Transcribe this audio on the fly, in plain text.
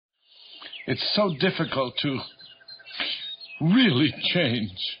It's so difficult to really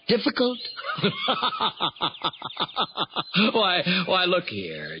change. Difficult? Why, look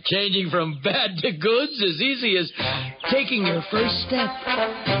here. Changing from bad to good's as easy as taking your first step.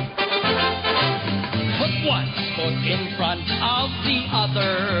 Put one foot in front of the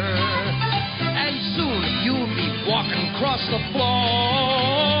other, and soon you'll be walking across the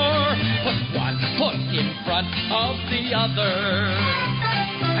floor. Put one foot in front of the other,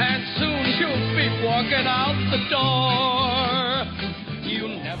 and soon you'll be walking out the door.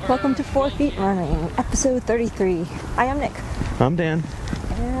 Welcome to 4 Feet Running, episode 33. Hi, I'm Nick. I'm Dan.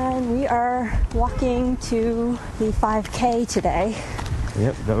 And we are walking to the 5K today.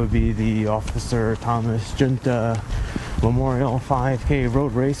 Yep, that would be the Officer Thomas Junta Memorial 5K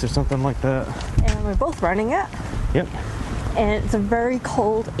road race or something like that. And we're both running it. Yep. And it's a very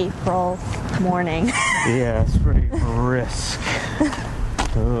cold April morning. Yeah, it's pretty brisk.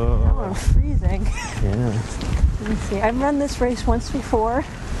 Oh, I'm freezing. Yeah. Let me see. I've run this race once before.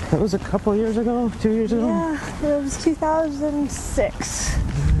 That was a couple years ago? 2 years ago? Yeah, it was 2006.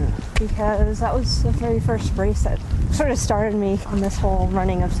 Yeah. Because that was the very first race that sort of started me on this whole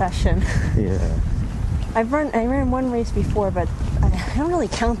running obsession. Yeah. I ran one race before, but I don't really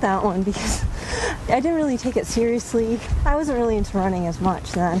count that one because I didn't really take it seriously. I wasn't really into running as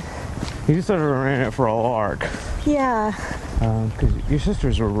much then. You just sort of ran it for a lark. Yeah. Because your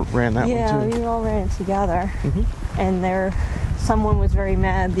sisters ran that one too. Yeah, we all ran it together. Mm-hmm. And someone was very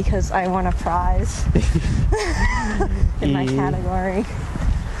mad because I won a prize in my category.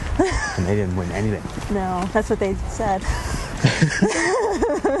 And they didn't win anything. No, that's what they said.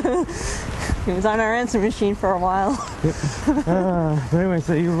 It was on our answer machine for a while. Yep. But anyway,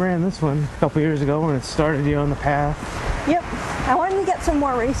 so you ran this one a couple years ago when it started you on the path. Yep. I wanted to get some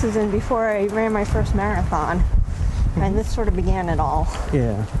more races in before I ran my first marathon. And this sort of began it all.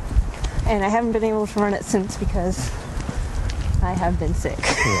 Yeah. And I haven't been able to run it since because I have been sick.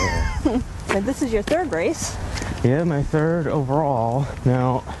 Yeah. But this is your third race. Yeah, my third overall.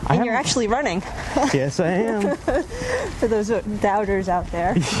 Now, And you're actually running. Yes, I am. For those doubters out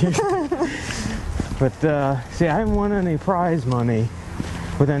there. But, see, I haven't won any prize money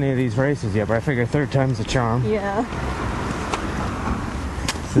with any of these races yet, but I figure third time's a charm. Yeah.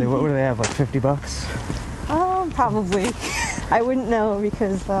 So what do they have, like $50? Probably. I wouldn't know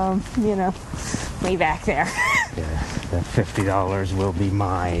because, way back there. Yeah, that $50 will be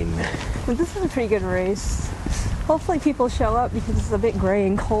mine. But this is a pretty good race. Hopefully people show up because it's a bit gray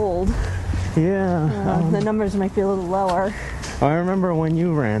and cold. Yeah. The numbers might be a little lower. I remember when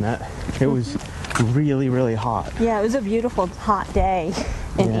you ran it, it was really, really hot. Yeah, it was a beautiful hot day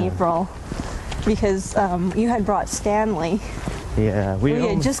in April because you had brought Stanley. Yeah. We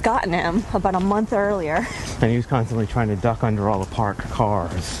had just gotten him about a month earlier. And he was constantly trying to duck under all the parked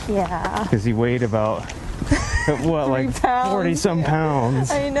cars. Yeah. Because he weighed about, what, like 40-some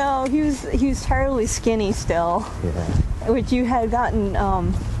pounds. I know. He was terribly skinny still. Yeah. Which you had gotten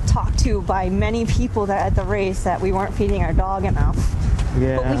talked to by many people that at the race that we weren't feeding our dog enough.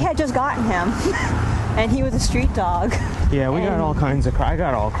 Yeah. But we had just gotten him. And he was a street dog. Yeah, I got all kinds of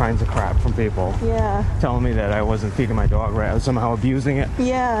crap from people. Yeah. Telling me that I wasn't feeding my dog right. I was somehow abusing it.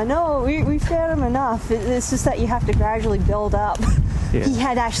 Yeah, no, we fed him enough. It's just that you have to gradually build up. Yeah. He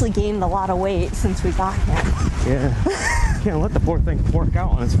had actually gained a lot of weight since we got him. Yeah. You can't let the poor thing pork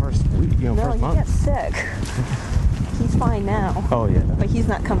out on its first week, first month. No, he gets sick. He's fine now. Oh, yeah. But he's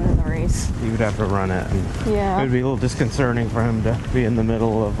not coming in the race. He would have to run it. Yeah. It would be a little disconcerting for him to be in the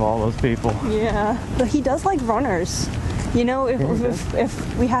middle of all those people. Yeah. But he does like runners.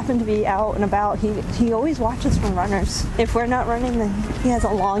 If we happen to be out and about, he always watches for runners. If we're not running, then he has a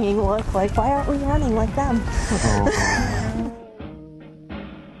longing look like, why aren't we running like them? Oh.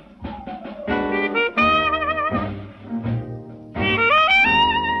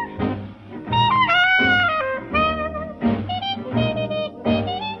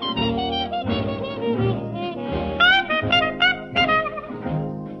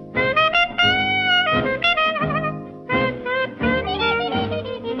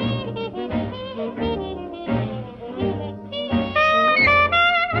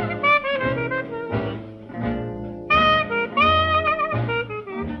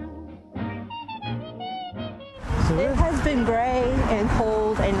 It has been gray and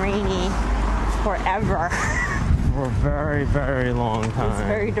cold and rainy forever. For a very, very long time. It's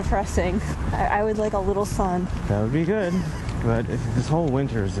very depressing. I would like a little sun. That would be good. But this whole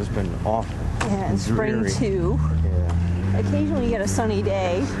winter has just been awful. Yeah, and spring too. Yeah. Occasionally you get a sunny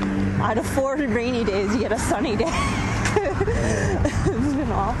day. Out of 4 rainy days, you get a sunny day. It's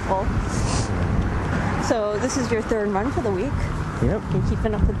been awful. So this is your third run for the week? Yep. You're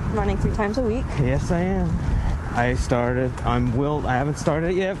keeping up with running 3 times a week. Yes, I am. I started. I haven't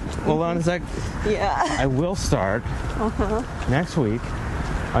started it yet. Hold on a sec. Yeah. I will start next week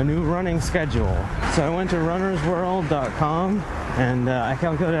a new running schedule. So I went to runnersworld.com and I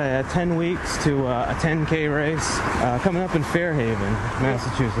calculated I had 10 weeks to a 10K race coming up in Fairhaven,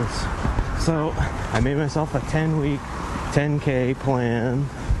 Massachusetts. So I made myself a 10-week 10K plan.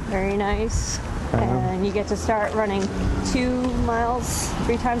 Very nice. And you get to start running 2 miles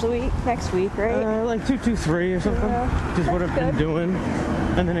 3 times a week next week, right? Like 223 or something. Yeah, Which is what I've been doing.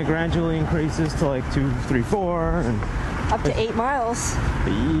 And then it gradually increases to like 2, 3, 4, and Up to 8 miles.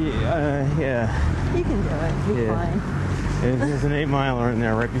 yeah. You can do it. You're fine. There's an 8-miler in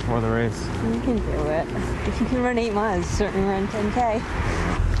there right before the race. You can do it. If you can run 8 miles, certainly run 10K.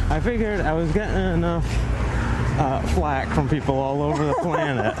 I figured I was getting enough flack from people all over the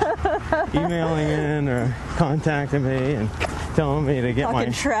planet, emailing in or contacting me and telling me to get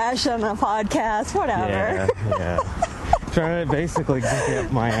Talking trash on a podcast, whatever. Yeah. Trying to basically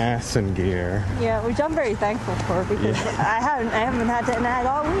get my ass in gear. Yeah, which I'm very thankful for because I haven't had to nag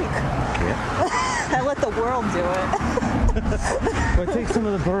all week. Yeah. I let the world do it. But take some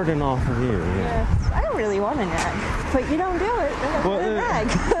of the burden off of you. Yes. I don't really want to nag, but you don't do it. Well, nag.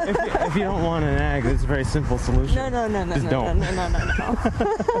 if you don't want to nag, there's a very simple solution. No. Just don't. No.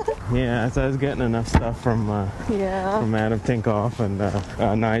 Yeah, so I was getting enough stuff from Adam Tinkoff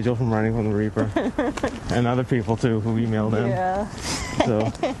and Nigel from Running from the Reaper, and other people too who emailed in. Yeah.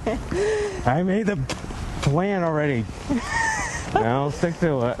 So I made the plan already. Now I'll stick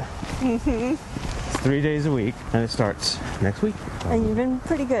to it. It's 3 days a week, and it starts next week. And you've been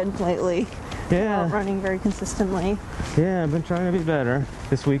pretty good lately. Yeah. Running very consistently. Yeah, I've been trying to be better.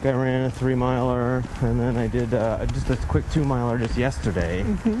 This week I ran a 3-miler, and then I did just a quick 2-miler just yesterday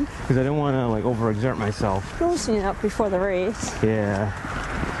because I didn't want to like overexert myself. Loosening up before the race. Yeah,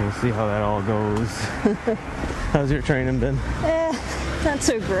 so we'll see how that all goes. How's your training been? Not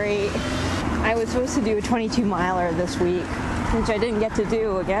so great. I was supposed to do a 22-miler this week, which I didn't get to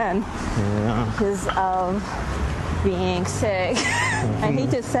do again because of being sick. I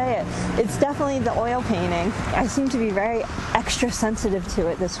hate to say it. It's definitely the oil painting. I seem to be very extra sensitive to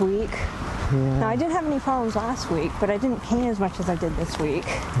it this week. Yeah. Now, I didn't have any problems last week, but I didn't paint as much as I did this week.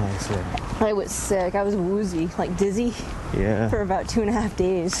 I see. I was sick. I was woozy, like dizzy for about 2.5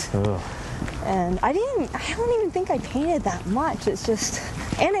 days. Ugh. And I don't even think I painted that much. It's just,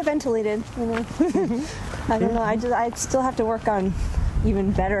 and I ventilated, you know. I don't know. I still have to work on even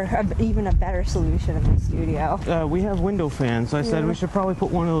a better solution in my studio. We have window fans, so I said we should probably put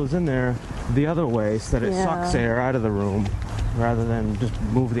one of those in there the other way so that it sucks air out of the room rather than just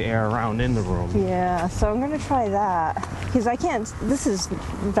move the air around in the room. Yeah, so I'm going to try that because I can't, this is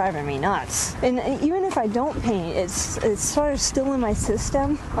driving me nuts. And even if I don't paint, it's sort of still in my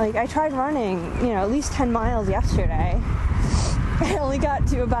system. Like I tried running, at least 10 miles yesterday. I only got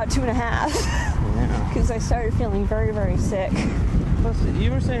to about 2.5 because I started feeling very, very sick. Plus, you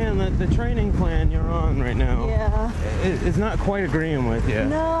were saying that the training plan you're on right now is not quite agreeing with you.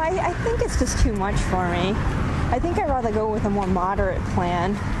 No, I think it's just too much for me. I think I'd rather go with a more moderate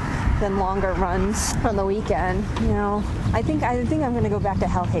plan than longer runs on the weekend. I think I'm going to go back to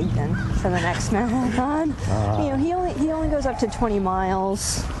Hal Higdon for the next marathon. He only goes up to 20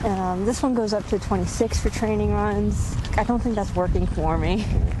 miles. This one goes up to 26 for training runs. I don't think that's working for me.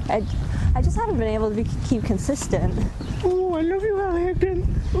 I just haven't been able to keep consistent. Ooh, I love you, Hal Higdon.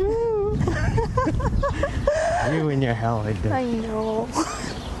 Ooh. You and your Hal Higdon. I know.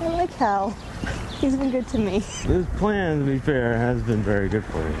 I like Hal. He's been good to me. This plan, to be fair, has been very good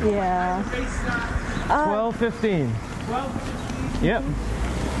for you. Yeah. 12:15. 12:15? Yep.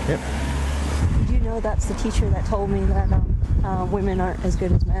 Do you know that's the teacher that told me that women aren't as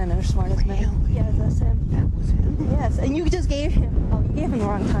good as men or as smart as men? Really? Yeah, that's him. That was him? Yes, and you just gave him. Oh, you gave him the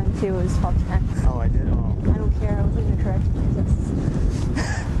wrong time too. It was 12:10. Oh, I did? Oh. I don't care. I wasn't going to correct you.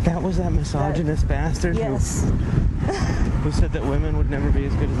 That was that misogynist bastard Yes. who said that women would never be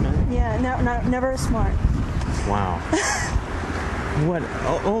as good as men? Yeah, never as smart. Wow. What?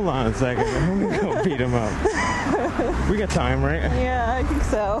 Oh, hold on a second. I'm going to go beat him up. We got time, right? Yeah, I think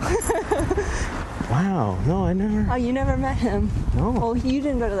so. Wow. No, I never. Oh, you never met him? No. Well, you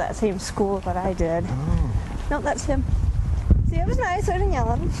didn't go to that same school that I did. Oh. No, that's him. See, it was nice. I didn't yell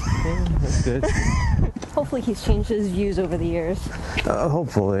at him. Yeah, that's good. Hopefully he's changed his views over the years.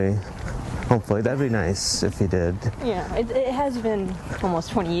 Hopefully. That'd be nice if he did. Yeah, it has been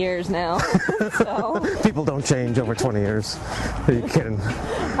almost 20 years now. So People don't change over 20 years. Are you kidding?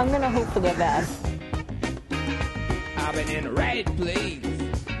 I'm going to hope for the best. I've been in the right place,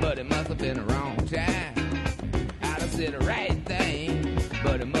 but it must have been the wrong time. I done said the right thing.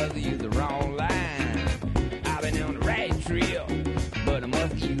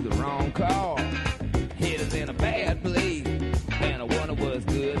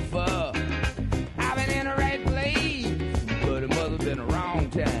 the wrong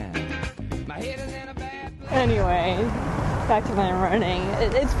time. My head is in a bad place. Anyway, back to my running.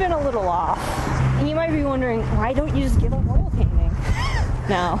 It's been a little off. And you might be wondering, why don't you just give up oil painting?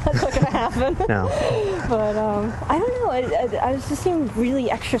 No, that's not going to happen. No. But I don't know. I was just seeing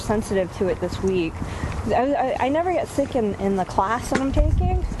really extra sensitive to it this week. I never get sick in the class that I'm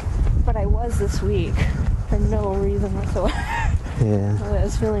taking, but I was this week for no reason whatsoever. Yeah. I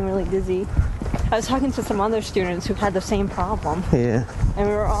was feeling really dizzy. I was talking to some other students who had the same problem. Yeah. And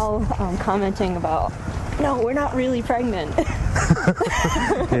we were all commenting about, no, we're not really pregnant.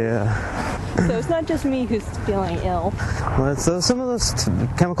 Yeah. So it's not just me who's feeling ill. Well, some of those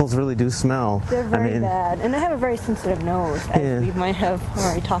chemicals really do smell. They're very bad. And I have a very sensitive nose, as we might have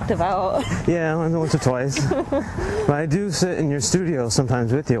already talked about. Yeah, once or twice. But I do sit in your studio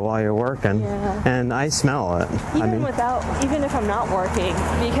sometimes with you while you're working, and I smell it. Even if I'm not working,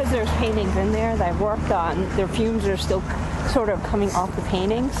 because there's paintings in there that I've worked on, their fumes are still sort of coming off the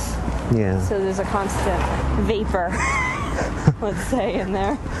paintings. Yeah. So there's a constant vapor, let's say, in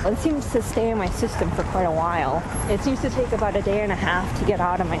there. It seems to stay in my system for quite a while. It seems to take about a day and a half to get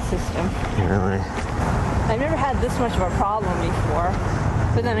out of my system. Really? I've never had this much of a problem before.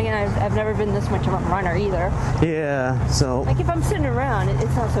 But then again, I've never been this much of a runner either. Yeah, so... Like if I'm sitting around,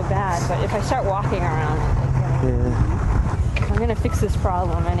 it's not so bad. But if I start walking around, I'm going to fix this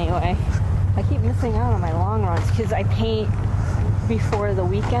problem anyway. I keep missing out on my long runs because I paint before the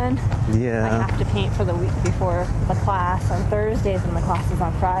weekend. Yeah. I have to paint for the week before the class on Thursdays, and the class is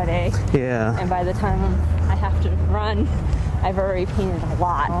on Friday. Yeah. And by the time I have to run, I've already painted a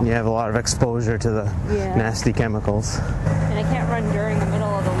lot. You have a lot of exposure to the nasty chemicals. And I can't run during the middle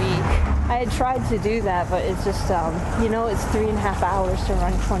of the week. I had tried to do that, but it's just, it's 3.5 hours to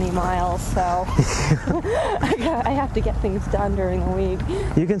run 20 miles, so I have to get things done during the week.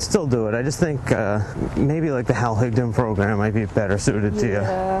 You can still do it. I just think maybe like the Hal Higdon program might be better suited to you.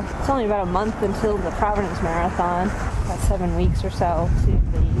 Yeah. It's only about a month until the Providence Marathon, about 7 weeks or so to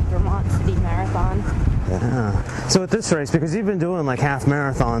the Vermont City Marathon. Yeah. So at this race, because you've been doing like half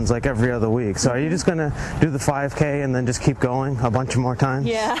marathons like every other week, so are you just going to do the 5K and then just keep going a bunch more times?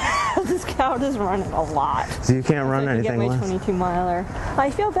 Yeah. This cow is running a lot. So you can't run anything less? I get my 22 miler. I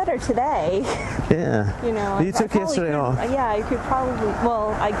feel better today. Yeah. You took yesterday off. Yeah, I could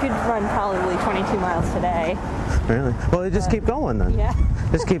run probably 22 miles today. Really? Well, just keep going then. Yeah.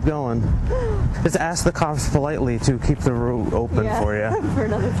 Just keep going. Just ask the cops politely to keep the route open for you. For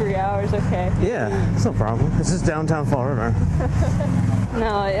another 3 hours, okay. Yeah, it's no problem. This is downtown Florida.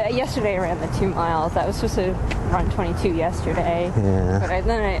 No, yesterday I ran the 2 miles. I was supposed to run 22 yesterday. Yeah. But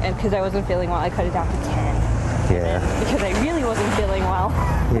because I wasn't feeling well, I cut it down to 10. Yeah. Because I really wasn't feeling well.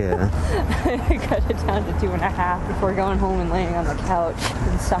 Yeah. I cut it down to 2.5 before going home and laying on the couch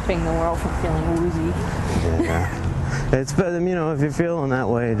and stopping the world from feeling woozy. Yeah. It's better, if you're feeling that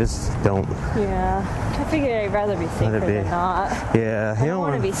way, just don't. Yeah. I figured I'd rather be safer than not. Yeah. I don't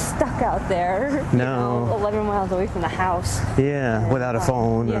want to be stuck out there. No. 11 miles away from the house. Yeah, without a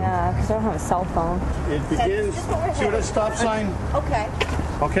phone. Yeah, because I don't have a cell phone. It begins. See what a stop sign? Okay.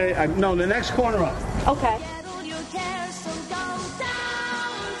 Okay. No, the next corner up. Okay.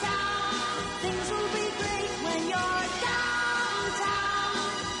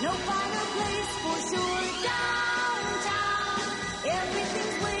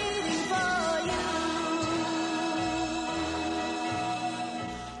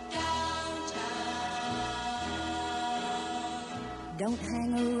 Don't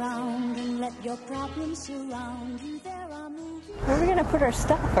hang around and let your problems surround you. There are movies. Where are we going to put our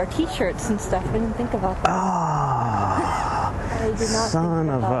stuff, our t-shirts and stuff? I didn't think about that. Oh, I did not son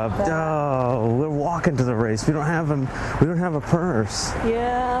think of about a... that. Oh, we're walking to the race. We don't have a purse.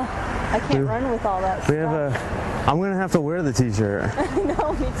 Yeah, I can't run with all that stuff. I'm going to have to wear the t-shirt. I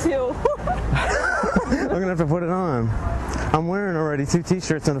know, me too. I'm going to have to put it on. I'm wearing already 2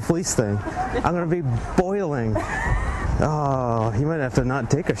 t-shirts and a fleece thing. I'm going to be boiling. Oh, you might have to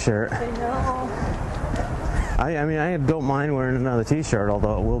not take a shirt. I know. I don't mind wearing another t-shirt,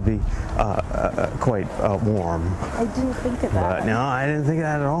 although it will be quite warm. I didn't think of that. But no, I didn't think of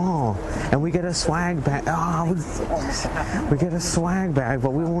that at all. And we get a swag bag. We get a swag bag,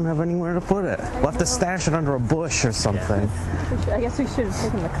 but we won't have anywhere to put it. We'll have to stash it under a bush or something. I guess we should have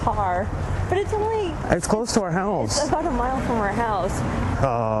taken the car. But it's close to our house. It's about a mile from our house.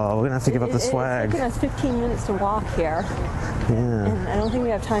 Oh, we're going to have to give up the swag. It's taken us 15 minutes to walk here. Yeah. And I don't think we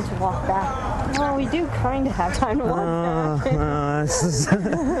have time to walk back. Well, we do kind of have time to walk back.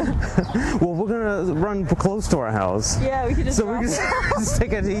 Well, we're going to run close to our house. Yeah, we could just we can just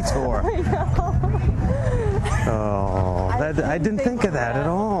take a detour. I know. Oh, I didn't think of that at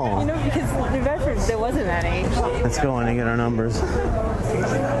all. Because New Bedford, wasn't any. Let's go in and get our numbers.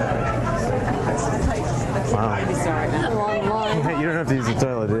 Wow. Long line. Hey, you don't have to use the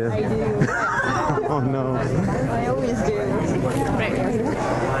toilet, do you? I do. Oh no. I always do.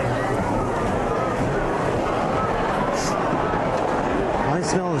 All I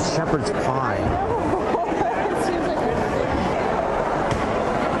smell is shepherd's pie. It seems like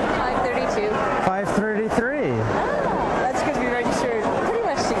 5:32. 5:33. That's because we registered pretty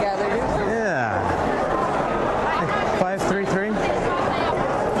much together. Yeah. 5:33.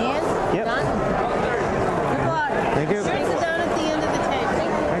 And? Yep. Done? Good luck. Thank you. Sit down at the end of the tank.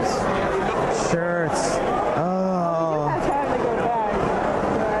 Thanks. Shirts. Oh. I have time to go back,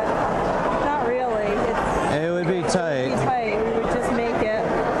 but not really. It would be It's tight. tight. We would just make it.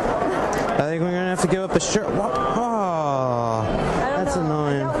 I think we're gonna have to give up the shirt. What? Oh. I don't That's know.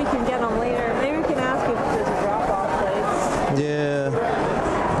 annoying. I thought we can get them later. Maybe we can ask if there's a drop-off place. Yeah.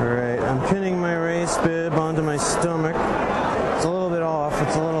 Alright, I'm pinning my race bib onto my stomach. It's a little bit off.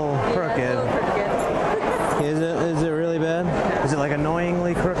 It's a little Yeah, crooked. it's a little crooked. Is it really bad? Is it like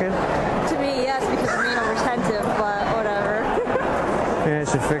annoyingly crooked? To me, yes, because I'm anal retentive, but whatever. Maybe I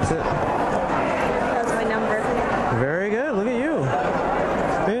should fix it. That's my number. Very good. Look at you.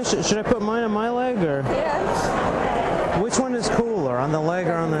 Maybe should I put mine on my leg or Yeah. which one is cooler, on the leg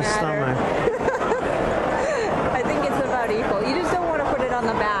or on the Doesn't matter. stomach? I think it's about equal. You just don't want to put it on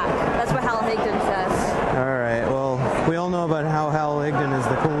the back. That's what Hal Higdon says. All right. Well, we all know about how Hal Higdon is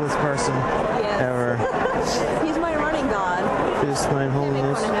the coolest person Yes. ever. He's my running god. Just my Can't make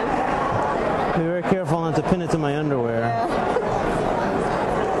holiness. fun of him. Be very careful not to pin it to my underwear. Yeah.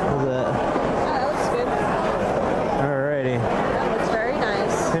 How's that? That looks good. Alrighty. That looks very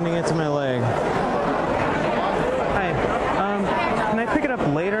nice. Pinning it to my leg. Hi. Can I pick it up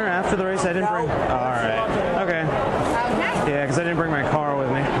later after the race? I didn't bring. Oh, all right. Okay. Yeah, because I didn't bring my car with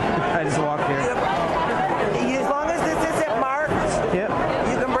me. I just walked here. As long as this isn't marked, Yep.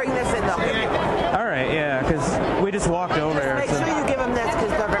 you can bring this in though. All right. Yeah, because we just walked over Just there. make so- sure you give them this because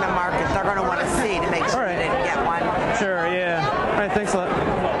they're going to mark it. They're going to want to see to make sure All right. you didn't get one. Sure. Yeah. All right. Thanks a lot.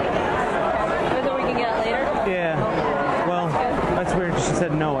 Whether we can get it later? Yeah. Well, that's weird. She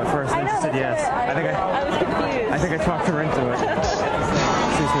said no at first, I and know. she said that's yes. it. I think I was confused. I think I talked her into it.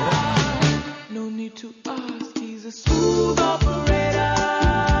 Excuse me. No need to ask, he's a smooth operator.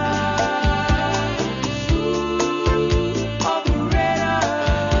 Smooth operator.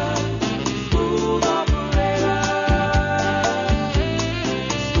 Smooth operator.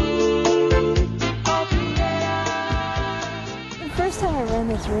 Smooth operator. The first time I ran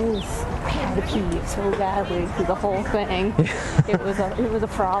this race, I had to pee so badly through the whole thing. It was a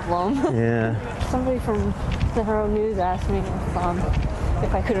problem. Yeah. Somebody from the Herald News asked me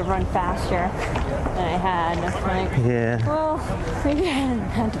if I could have run faster than I had. And it's like, Yeah. well, maybe I hadn't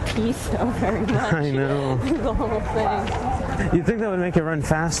had to pee so very much. I know. The whole thing. You'd think that would make you run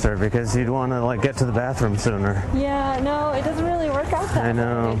faster because you'd want to like get to the bathroom sooner. Yeah, no, it doesn't really work out that I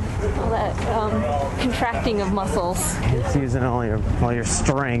know. way. All that contracting of muscles. It's using all your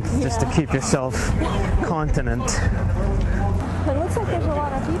strength just to Yeah. keep yourself continent. But it looks like there's a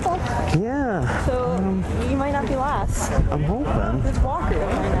lot of people, Yeah. so you might not be last. I'm hoping. There's walkers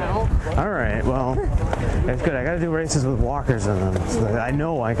right now. All right. Well, it's good. I got to do races with walkers in them. So that I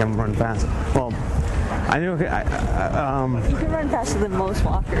know I can run fast. Well, I knew. You can run faster than most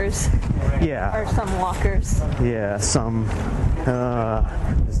walkers, Yeah. or some walkers. Yeah. Some.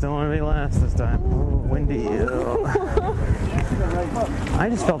 Just don't want to be last this time. Oh, windy. I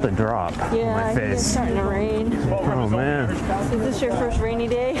just felt a drop Yeah, on my I think it's face. starting to rain. Oh man. Is this your first rainy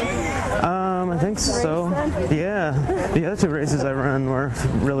day? I think so. Yeah. The other two races I ran were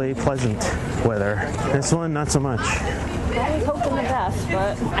really pleasant weather. This one, not so much. I was hoping the best,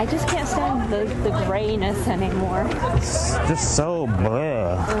 but I just can't stand the grayness anymore. It's just so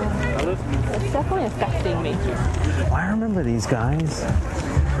bleh. It's definitely affecting me. Well, I remember these guys.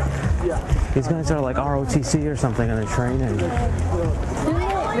 These guys are like ROTC or something on the training.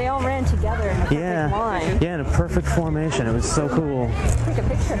 They all ran together in a perfect line. Yeah, in a perfect formation. It was so cool. Take a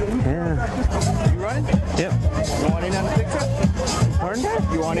picture. Yeah. You running? Yep. You want in on the picture? Pardon?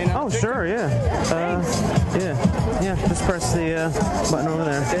 You want in on Oh, the picture? sure, yeah. Yeah, just press the button over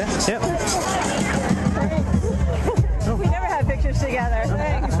there. Yep. We never had pictures together.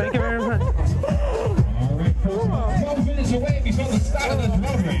 Thanks. Thank you very much. 12 minutes away before the start of the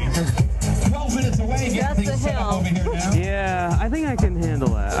drum race. 12 minutes away. Just the hill. Yeah, I think I can handle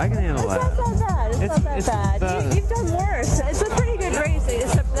that. I can handle It's that. not that bad. It's not that bad. You've done worse. It's a pretty good race,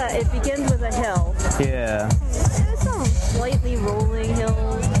 except that it begins with a hill. Yeah. There's some slightly rolling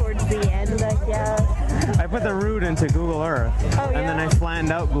hills towards the end, I guess. I put the route in into Google Earth. Oh, And then I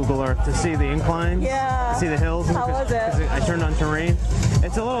flattened out Google Earth to see the inclines, Yeah. to see the hills. How was it? I turned on terrain.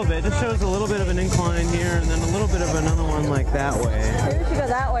 It's a little bit. It just shows a little bit of an incline here, and then a little bit of another one like that way. Maybe we should go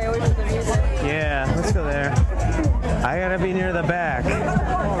that way, which is the music. Yeah, let's go there. I gotta be near the back.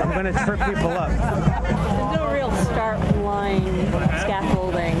 I'm gonna trip people up. There's no real start line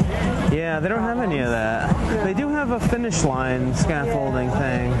scaffolding. Yeah, they don't have any of that. They do have a finish line scaffolding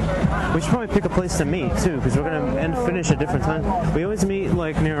thing. We should probably pick a place to meet too, because we're gonna end finish at different times. We always meet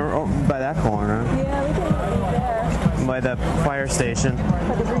like near by that corner. Yeah, we can meet there. By the fire station.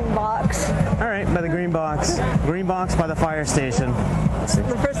 By the green box. All right, by the green box. Green box by the fire station.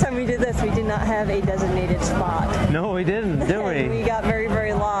 The first time we did this, we did not have a designated spot. No, we didn't, did And we? we got very,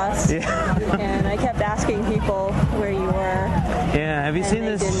 very lost. Yeah. And I kept asking people where you were. Yeah, have you And seen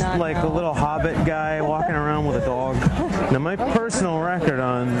they this did not like know. a little hobbit guy walking around with a dog? Now my personal record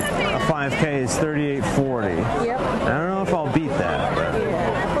on a 5K is 38:40. Yep. I don't know if I'll beat that. But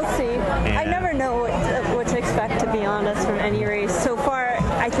Yeah. We'll see. I never know what to expect, to be honest, from any race. So far,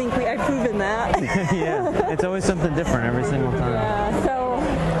 I think I've proven that. yeah, it's always something different every single time. Yeah,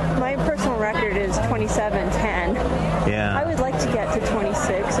 so my personal record is 27:10. Yeah. I would like to get to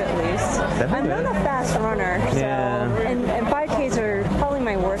 26 at least. That'd be I'm good. not a fast runner, so Yeah. and 5Ks are probably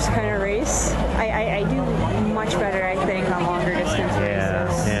my worst kind of race. I do much better, I think, on longer distance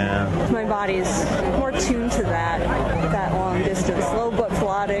races. Yeah. My body's more tuned to that long distance. Slow but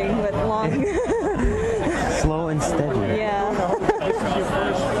plodding, but long. Slow and steady. Yeah.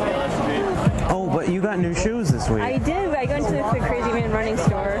 Oh, but you got new shoes this week. I did. I went to the Crazy Man running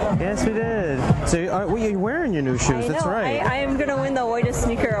store. Yes, we did. So you're wearing your new shoes. I That's know. right. I am going to win the whitest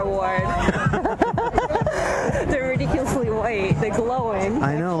sneaker award. They're ridiculously white. They're glowing.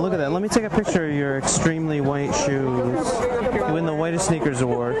 I know, look at that. Let me take a picture of your extremely white shoes. You win the whitest sneakers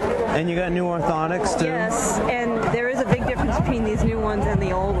award. And you got new orthotics too? Yes, and there is a big difference between these new ones and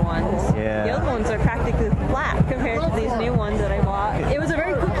the old ones. Yeah. The old ones are practically flat compared to these new ones that I bought. It was a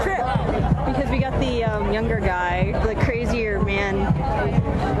very quick trip because we got the younger guy. The crazier man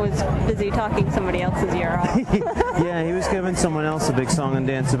was busy talking somebody else's ear off. Yeah, he was giving someone else a big song and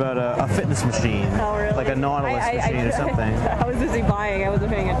dance about a fitness machine. Oh, really? Like a Nautilus machine or something. I was busy buying. I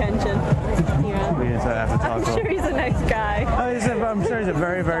wasn't paying attention. Yeah. We didn't have to talk I'm about sure he's a nice guy. Oh, I'm sure he's a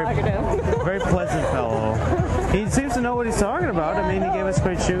very, very, Talkative. very pleasant fellow. He seems to know what he's talking about. I mean, he gave us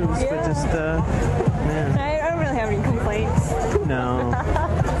great shoes, but just, man. I don't really have any complaints. No.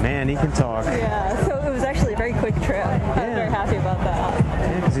 Man, he can talk. Yeah, so it was actually a very quick trip. I was very happy about that.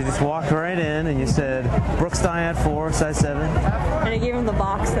 Yeah, because you just walked right in and you said, Brooks Diet 4, size 7. And I gave him the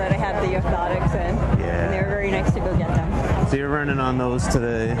box that I had the orthotics in. Yeah. And they were very nice to go get them. So you're running on those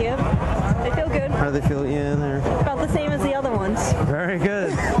today. Yep. They feel good. How do they feel? Yeah, they're About the same as the other ones. very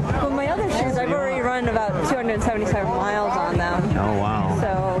good. But my other shoes, I've already run about 277 miles on them. Oh, wow.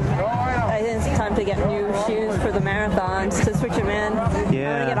 So I think it's time to get new shoes for the marathons to switch them in. I want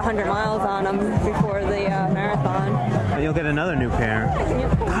to get 100 miles on them before the marathon. And you'll get another new pair.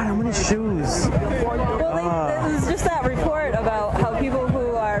 God, how many shoes? Well, it was just that report about how people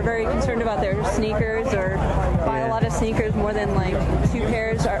who are very concerned about their sneakers or buy a lot of sneakers more than like 2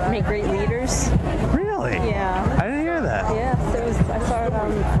 pairs make great leaders. Really? Yeah. I didn't hear that. Yeah, so I saw it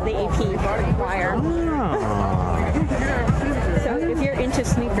on the AP wire. So if you're into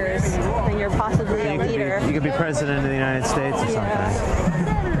sneakers, then you're possibly a leader. You could be president of the United States or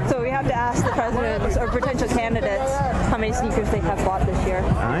something. So we have to ask the presidents or potential candidates how many sneakers they have bought this year.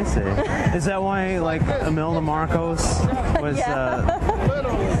 I see. Is that why, like, Imelda Marcos was...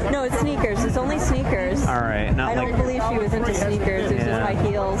 No, it's sneakers. It's only sneakers. All right, not I don't like... believe she was into sneakers. It was just high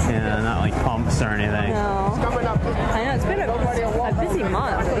heels. Yeah, not like pumps or anything. No. I know, it's been a busy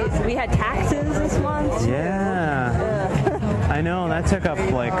month. We had taxes this month. Yeah. I know, that took up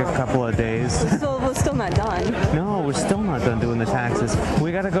like a couple of days. We're still not done. No, we're still not done doing the taxes.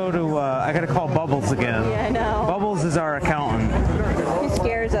 We gotta go to, I gotta call Bubbles again. Yeah, I know. Bubbles is our accountant. He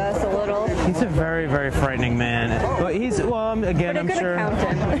scares us a little. He's a very, very frightening man. But he's, well, again, But a I'm good sure.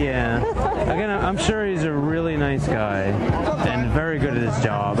 accountant. Yeah. Again, I'm sure he's a really nice guy and very good at his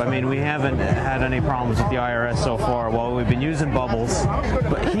job. I mean, we haven't had any problems with the IRS so far while we've been using Bubbles.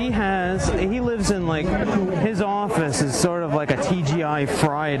 But he lives in like, his office is sort of like a TGI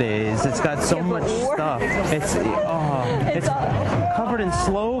Fridays. It's got so much stuff. It's covered in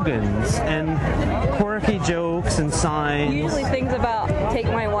slogans and quirky jokes and signs. Usually things about take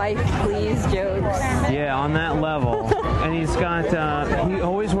my wife, please jokes. Yeah, on that level. And he's got, he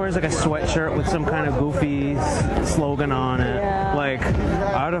always wears like a sweatshirt with some kind of goofy slogan on it. Yeah. Like,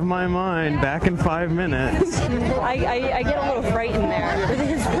 out of my mind, back in 5 minutes. I get a little frightened there.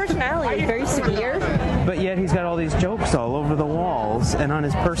 His personality is very severe. But yet he's got all these jokes all over the walls and on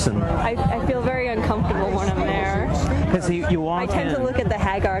his person. I feel very uncomfortable when I'm there. Because you walk in. I tend to look at the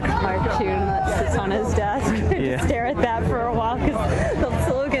Hagar cartoon that sits on his desk and Yeah. just stare at that for a while because the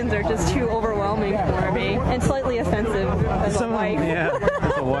slogans are just too overwhelming for me and slightly offensive as a wife. Yeah,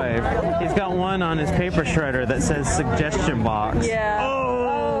 as a wife. He's got one on his paper shredder that says suggestion box. Yeah. Oh.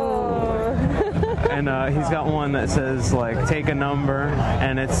 And he's got one that says like take a number,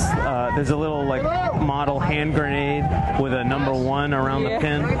 and it's there's a little like model hand grenade with a number 1 around the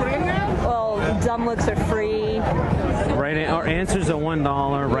pin. Well, dumb looks are free. Right, or answers are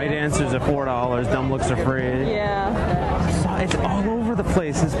 $1. Right answers are $4. Dumb looks are free. Yeah. So it's all over the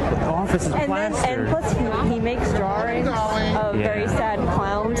place. His office is plastered. And plus he makes drawings of very sad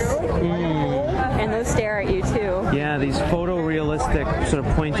clowns. And those stare at you too. Yeah, these photorealistic, sort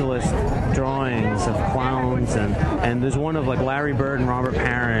of pointillist drawings of clowns, and there's one of like Larry Bird and Robert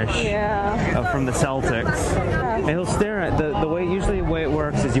Parrish from the Celtics. And he'll stare at the way it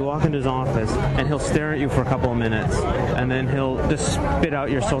works is you walk into his office and he'll stare at you for a couple of minutes, and then he'll just spit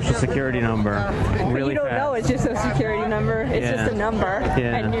out your social security number really You don't fast. know it's your social security number. It's just a number.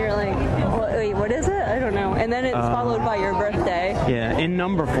 Yeah. And you're like, wait, what is it? I don't know. And then it's followed by your birthday. Yeah, in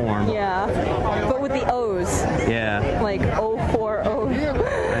number form. Yeah. But with the O's. Yeah. Like 040.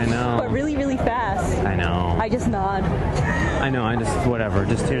 I know. But really, really fast. I know. I just nod. I know, I just, whatever.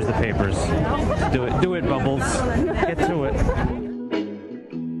 Just here's the papers. Do it, Bubbles. Get to it.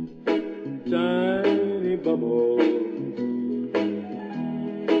 Tiny bubbles,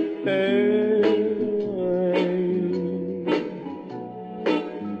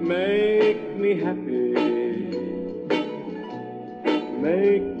 make me happy,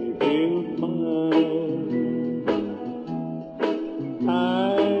 make me feel fine.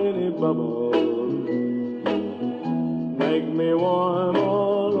 Tiny bubbles, make me warm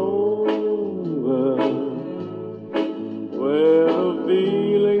all over, with a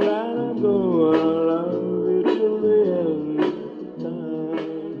feeling that I'm gonna love you till the end of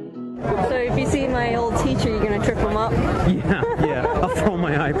time. So if you see my old teacher, you're going to trip him up? Yeah. I'll throw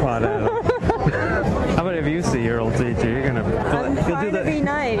my iPod at him. How about if you see your old teacher? You're gonna. I'm trying to be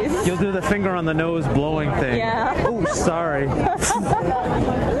nice. You'll do the finger on the nose blowing thing. Yeah. Oh, sorry.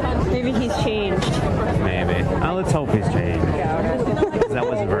 Maybe he's changed. Maybe. Let's hope he's changed. That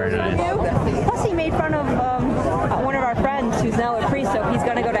wasn't very nice. Plus, he made fun of one of our friends who's now a priest, so he's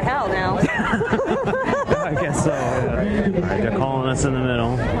going to go to hell now. I guess so. Yeah. All right, they're calling us in the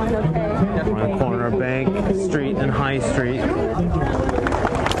middle. We're on the corner of Bank Street and High Street. All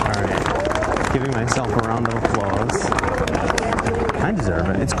right. Giving myself a round of applause. I deserve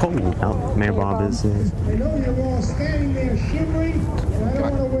it. It's cold out. Mayor Bob is. I know you're all standing there shivering, and I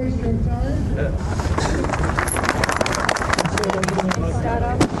don't want to waste your time.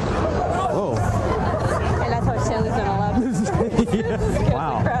 Oh. And that's how sailors are allowed. Yeah.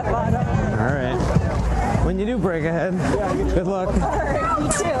 Wow. All right. When you do break ahead, good luck. All right, you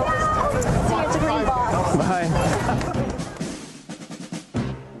too. See you at the green box. Bye.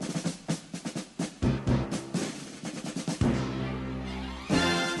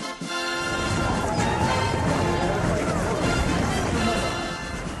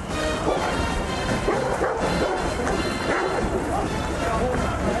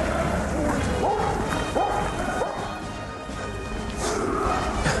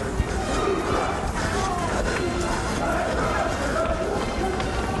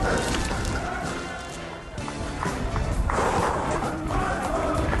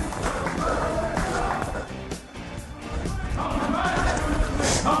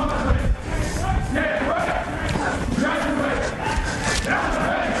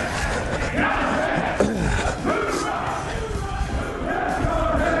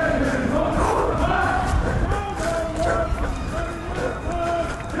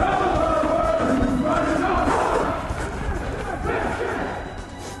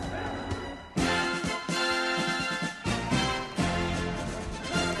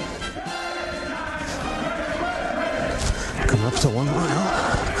 Come up to 1 mile.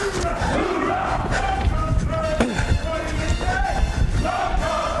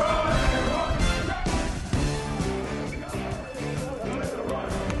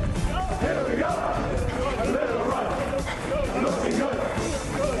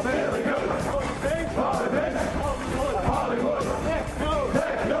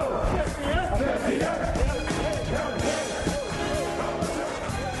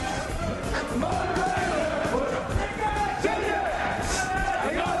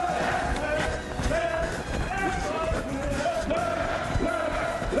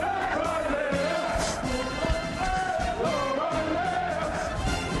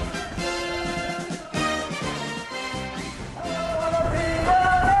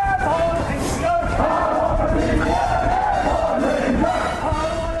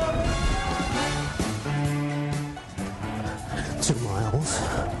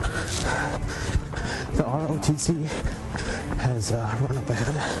 ROTC has run up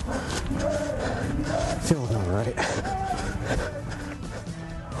ahead. Feeling all right.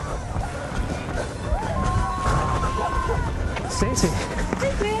 Stacy.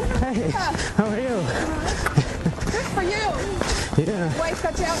 Hey, how are you? Good for you. Yeah. Wife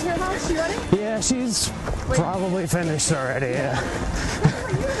got you out in your house. You ready? Yeah, she's probably finished already. Yeah. Good for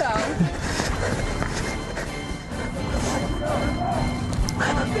you, though.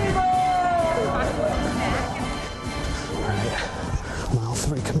 Alright, mile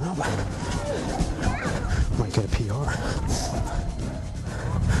 3 coming up. Might get a PR.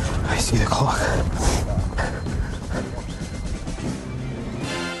 I see the clock.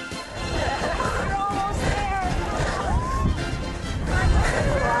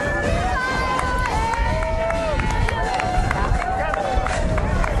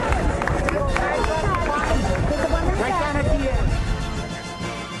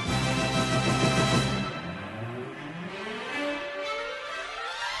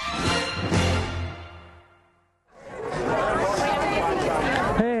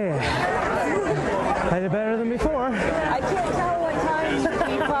 I did better than before. I can't tell what time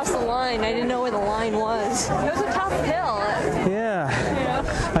we crossed the line. I didn't know where the line was. It was a tough hill. Yeah.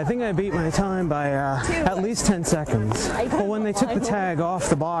 I think I beat my time by at least 10 seconds. Well, when they took the tag off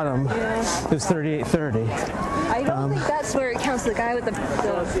the bottom, it was 38:30. I don't think that's where it counts. The guy with the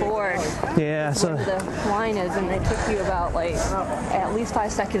board. Yeah, so where the line is, and it took you about like at least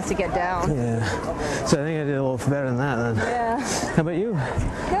 5 seconds to get down. yeah. So I think I did a little better than that then. Yeah. How about you?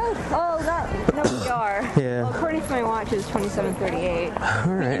 Good. Oh, no PR. Yeah. Well, according to my watch, it's 27:38.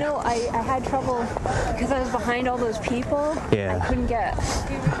 All right. You know, I had trouble because I was behind all those people. Yeah. I couldn't get,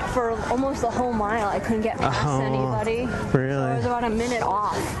 for almost the whole mile, I couldn't get past anybody. Really? So I was about a minute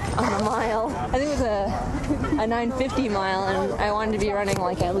off on the mile. I think it was a 9:50 mile, and I wanted to be running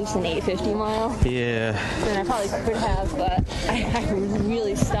like at least an 8:50 mile. Yeah. And I probably could have, but I was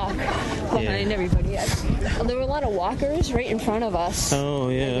really stuck behind everybody. There were a lot of walkers right in front of us. Oh,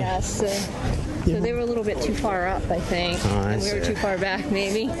 yeah. Yes. So they were a little bit too far up, I think. And we were too far back,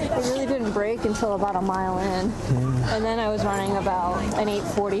 maybe. It really didn't break until about a mile in. Yeah. And then I was running about an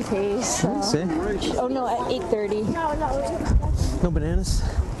 8:40 pace. So. Oh, no, at 8:30. No bananas?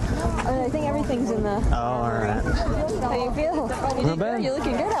 I think everything's in the... Oh, all right. How you feel? Not bad. You're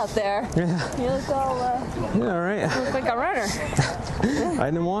looking good out there. Yeah. You look all... Yeah, all right. You look like a runner. I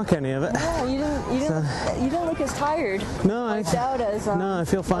didn't walk any of it. Yeah, you didn't look as tired. No, I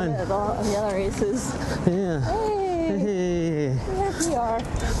feel fine. The other races. Yeah. Hey. Yeah, we are.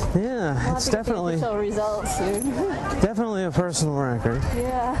 Yeah, it's definitely results soon. Definitely a personal record.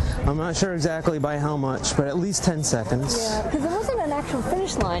 Yeah. I'm not sure exactly by how much, but at least 10 seconds. Yeah, because it wasn't an actual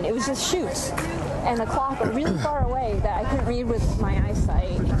finish line. It was just shoots. And the clock was really far away that I couldn't read with my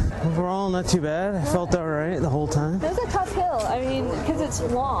eyesight. Overall, not too bad. I felt all right the whole time. It was a tough hill. I mean, because it's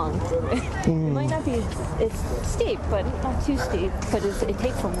long. It might not be, it's steep, but not too steep. But it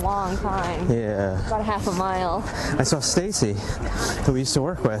takes a long time. Yeah. About a half a mile. I saw Stacy, who we used to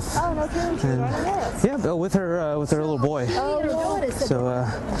work with. Oh, no kidding. She's running it. Yeah, with her little boy. Oh, really? So,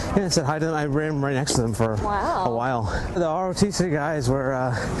 yeah, I said hi to them. I ran right next to them for a while. The ROTC guys were,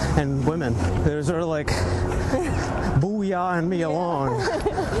 and women, they were sort of like booyahing me along.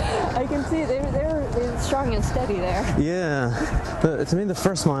 I can see they were strong and steady there. Yeah, but to me the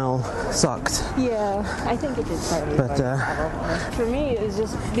first mile sucked. Yeah, I think it did start. But for me, it was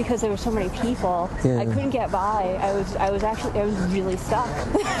just because there were so many people. Yeah. I couldn't get by. I was really stuck.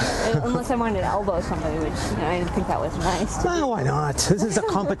 Unless I wanted to elbow somebody, which I didn't think that was nice. No, why not? This is a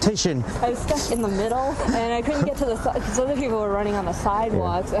competition. I was stuck in the middle, and I couldn't get to the side because other people were running on the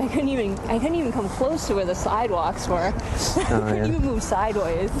sidewalks. Yeah. I couldn't even come close to where the sidewalks were. I couldn't even move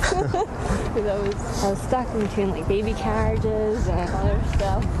sideways. Because I was stuck between like baby carriages and other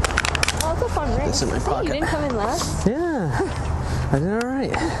stuff. Oh, it's a fun race. This in my pocket. You didn't come in last? Yeah. I did all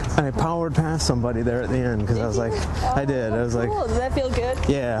right. I powered past somebody there at the end because I was like, I did. I was like, cool. Does that feel good?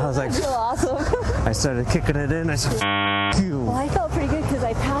 Yeah, I was like, I feel awesome. I started kicking it in. I said, you. Well, I felt pretty good because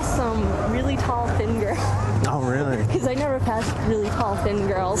I passed some really tall, thin girls. Oh, really? Because I never passed really tall, thin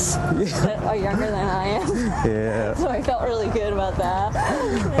girls that are younger than I am. Yeah. So I felt really good about that.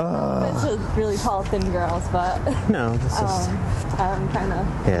 It's just really tall, thin girls, but no, this is. I'm kind of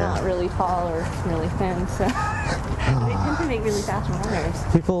not really tall or really thin, so they tend to make really fast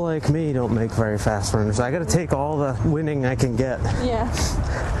runners. People like me don't make very fast runners. I got to take all the winning I can get. Yeah.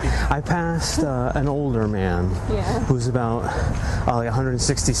 I passed an older man who's about like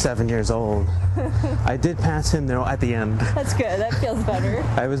 167 years old. I did pass him though at the end. That's good. That feels better.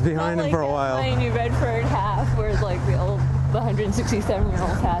 I was behind him for a while. My New Bedford half, where like the old the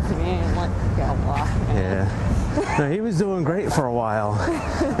 167-year-old passing me, and I'm like, yeah, wow. Yeah. No, he was doing great for a while,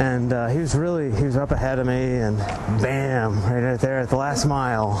 and he was up ahead of me, and bam, right there at the last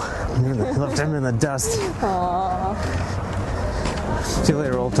mile, left him in the dust. Aww. See you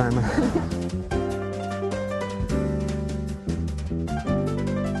later, old timer.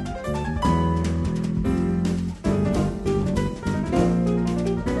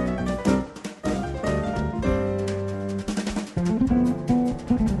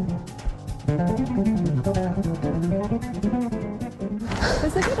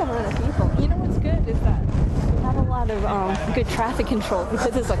 There's a good amount of people. You know what's good is that we have a lot of good traffic control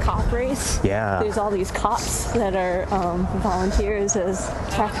because it's a cop race. Yeah. There's all these cops that are volunteers as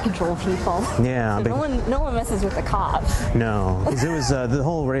traffic control people. Yeah. So no one messes with the cops. No, 'cause it was the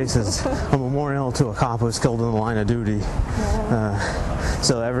whole race is a memorial to a cop who was killed in the line of duty. Yeah.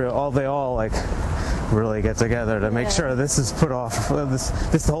 So they all like really get together to make sure this is put off.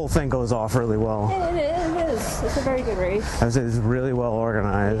 This whole thing goes off really well. It is. It's a very good race. I would say it's really well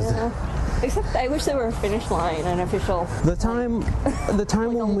organized. Yeah. Except I wish there were a finish line, an official. The time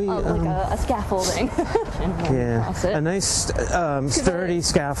when we like a scaffolding. yeah, a nice sturdy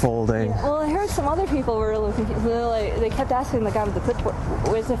scaffolding. Yeah, well, I heard some other people were looking. They kept asking the guy with the clipboard,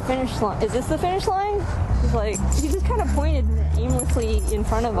 "Where's the finish line? Is this the finish line?" He's like, he just kind of pointed aimlessly in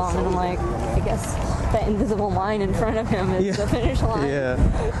front of him, and I'm like, I guess that invisible line in front of him is the finish line. Yeah.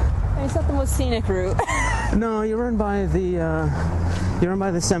 It's not the most scenic route. No, you run by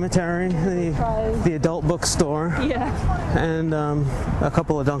the cemetery, the adult bookstore. Yeah. And a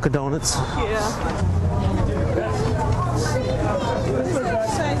couple of Dunkin' Donuts. Yeah.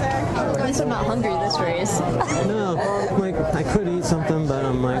 At least I'm not hungry this race. No, like I could eat something, but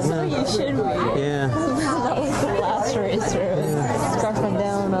I'm like, no. You should be. Yeah. That was the last race where I was scarfing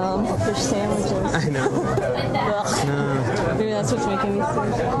down fish sandwiches. I know. No. Maybe that's what's making me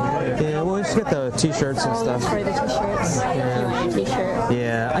sick. Yeah, well, we should get the t-shirts and stuff. For the t-shirts. Yeah. You want a t-shirt?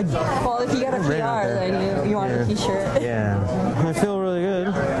 Yeah. Well, if you got a PR, then you want a t-shirt. Yeah. I feel really good.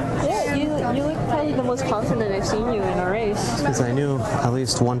 Yeah, you look probably the most confident I've seen you in a race. Because I knew at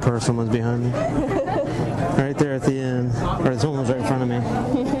least one person was behind me. Right there at the end. Or someone was right in front of me.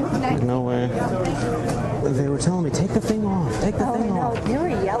 Like, no way. They were telling me, take the thing off. Take the thing off. They were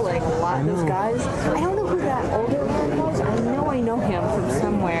yelling a lot, those guys. I don't know who that older man was. I know him from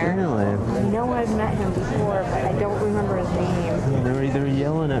somewhere. Really? I know I've met him before, but I don't remember his name. Yeah, they were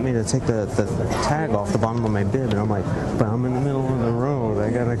yelling at me to take the tag off the bottom of my bib, and I'm like, but I'm in the middle of the road. I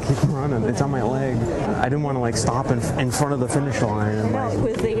gotta keep running. It's on my leg. I didn't want to like stop in front of the finish line. And, I know,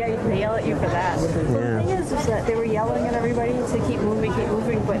 because they yell at you for that. Yeah. The thing is that they were yelling at everybody to keep moving,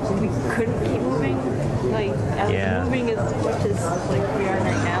 but we couldn't keep moving. Like, as moving as much as like we are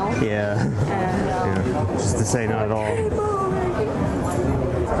right now. Yeah. And just to say not at all.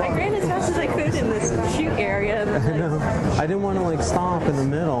 I ran as fast as I could in this shoot area. I know. I didn't want to like stop in the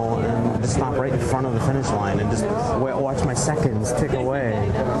middle and just stop right in front of the finish line and just watch my seconds tick away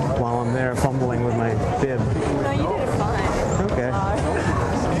while I'm there fumbling with my bib. No, you did it fine. Okay.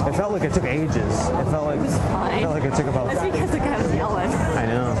 It felt like it took ages. It felt like it took about. That's because the guy was yelling. I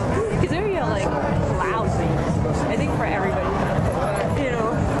know. Because they were yelling loudly. I think for everybody. You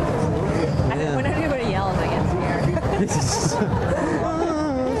know. When everybody yells, I get scared.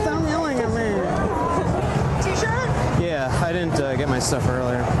 Stop yelling at me. T-shirt? Yeah, I didn't get my stuff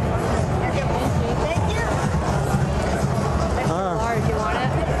earlier. Thank you. Extra large, you want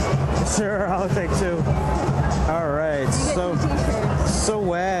it? Sure, I'll take two. All right, so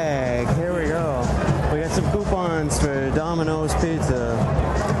wag. Here we go. We got some coupons for Domino's Pizza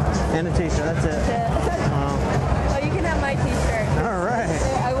and a t-shirt. That's it. Oh, you can have my t-shirt. All right.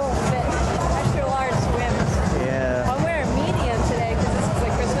 I won't fit. Extra large swims. Yeah. I'll wear a medium today because this is a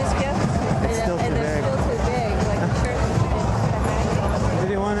Christmas gift. It's still too big. They're still too big. Like the shirt. Did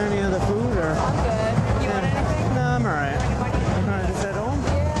you want any other food or? I'm good. You want anything? No, I'm all right. Just at home?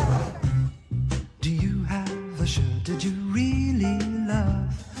 Do you have a shirt that you really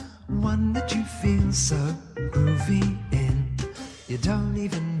love? One that you feel so groovy in? You don't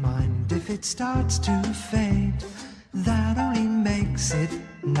even mind if it starts to fade. That only makes it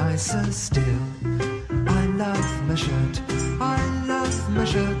nicer still. I love my shirt. I love my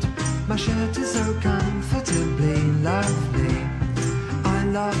shirt. My shirt is so comfortably lovely. I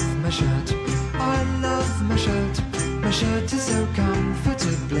love my shirt. I love my shirt. My shirt is so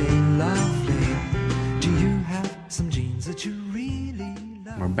comfortably lovely. Do you have some jeans that you really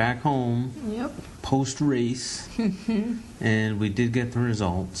love? We're back home. Yep. Post-race. And we did get the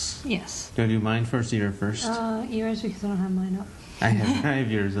results. Yes. Do you do mine first or yours first? Yours because I don't have mine up. I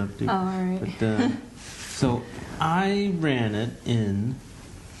have yours up too. Oh, all right. But, So I ran it in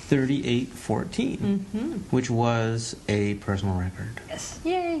 38:14, which was a personal record. Yes.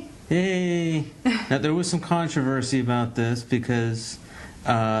 Yay. Yay! Now, there was some controversy about this because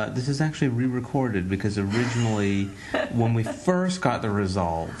this is actually re-recorded because originally, when we first got the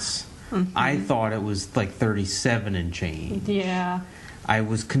results, I thought it was like 37 and change. Yeah. I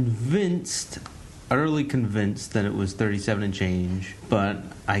was utterly convinced that it was 37 and change, but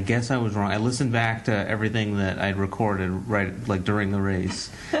I guess I was wrong. I listened back to everything that I'd recorded during the race,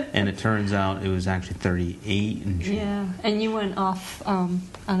 and it turns out it was actually 38 and change. Yeah, and you went off on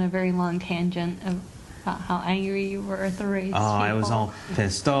a very long tangent about how angry you were at the race. Oh, I was all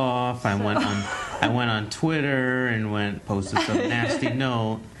pissed off. I went on Twitter and posted some nasty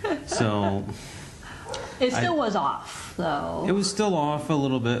note. So it still was off, though. It was still off a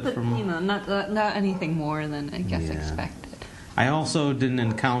little bit, but not anything more than I guess expected. I also didn't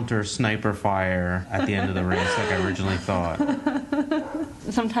encounter sniper fire at the end of the race like I originally thought.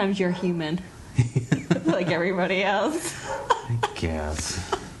 Sometimes you're human, like everybody else. I guess.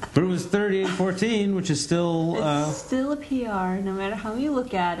 But it was 38:14, which is still still a PR, no matter how you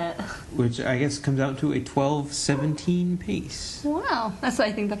look at it. Which I guess comes out to a 12:17 pace. Wow, that's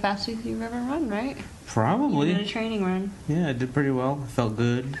I think the fastest you've ever run, right? Probably. You did a training run. Yeah, I did pretty well. I felt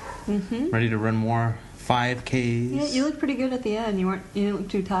good. Ready to run more 5Ks. Yeah, you looked pretty good at the end. You didn't look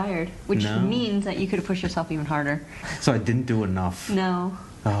too tired, which means that you could have pushed yourself even harder. So I didn't do enough. No.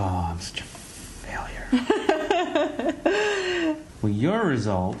 Oh, I'm such a failure. Well, your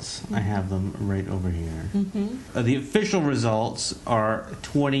results, I have them right over here. The official results are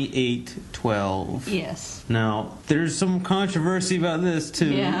 28:12. Yes. Now, there's some controversy about this,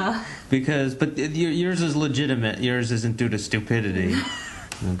 too. Yeah. But yours is legitimate. Yours isn't due to stupidity.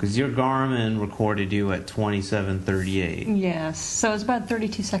 Because your Garmin recorded you at 27:38. Yes. So it's about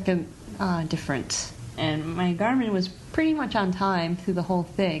 32-second difference. And my Garmin was pretty much on time through the whole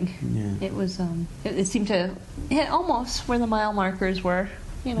thing. Yeah. It was it seemed to hit almost where the mile markers were.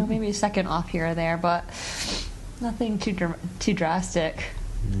 Maybe a second off here or there, but nothing too drastic.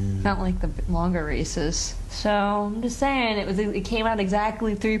 Not like the longer races. So I'm just saying it came out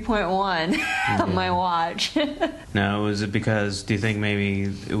exactly 3.1 on my watch. Now, was it because, do you think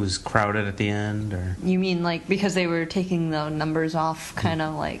maybe it was crowded at the end, or? You mean like because they were taking the numbers off, kind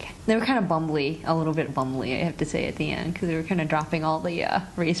of like they were kind of bumbly, a little bit bumbly, I have to say, at the end, because they were kind of dropping all the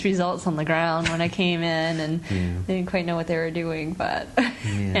race results on the ground when I came in, and they didn't quite know what they were doing, but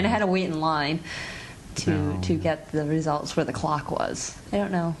and I had to wait in line to get the results where the clock was. I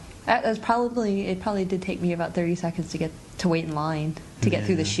don't know. It probably did take me about 30 seconds to wait in line to get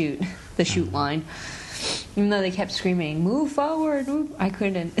through the chute line. Even though they kept screaming, "Move forward!" Move. I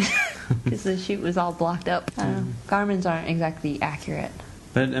couldn't because the chute was all blocked up. I don't know. Garmin's aren't exactly accurate.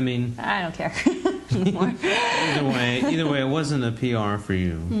 But I mean, I don't care anymore. Either way, it wasn't a PR for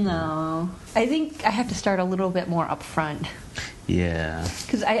you. No, I think I have to start a little bit more up front. Yeah.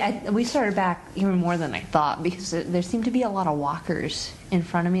 Because we started back even more than I thought, because there seemed to be a lot of walkers in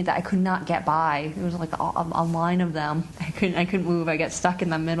front of me that I could not get by. There was like a line of them. I couldn't move. I got stuck in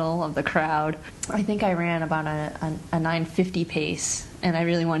the middle of the crowd. I think I ran about a 9:50 pace, and I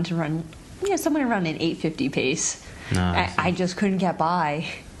really wanted to run, somewhere around an 8:50 pace. Nice. I just couldn't get by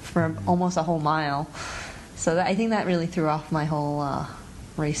for almost a whole mile. So I think that really threw off my whole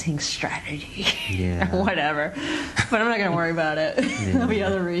racing strategy. Yeah. Or whatever. But I'm not going to worry about it. There'll be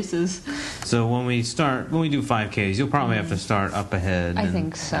other races. So when we do 5Ks, you'll probably have to start up ahead. I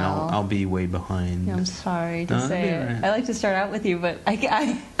think so. And I'll be way behind. I'm sorry to say it. Right. I like to start out with you, but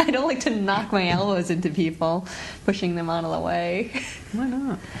I don't like to knock my elbows into people, pushing them out of the way. Why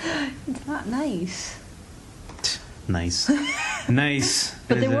not? It's not nice. Nice. Nice.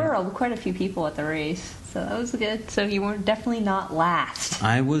 But there were quite a few people at the race, so that was good. So you were definitely not last.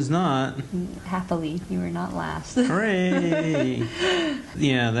 I was not. Happily, you were not last. Hooray!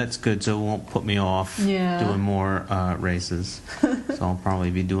 Yeah, that's good. So it won't put me off doing more races. So I'll probably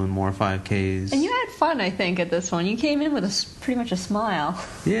be doing more 5Ks. And you had fun, I think, at this one. You came in with pretty much a smile.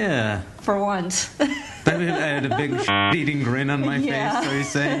 Yeah. For once. I had a big eating grin on my face, so you're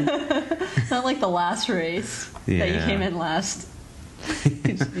saying? Not like the last race that you came in last.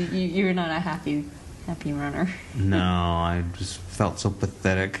 You're not a happy runner. No, I just felt so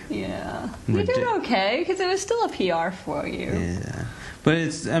pathetic. Yeah. You did okay, because it was still a PR for you. Yeah. But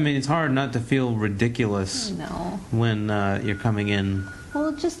it's hard not to feel ridiculous when you're coming in.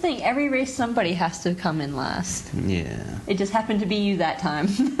 Well, just think, every race somebody has to come in last. Yeah. It just happened to be you that time.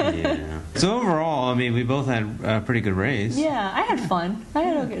 Yeah. So overall, we both had a pretty good race. Yeah, I had fun.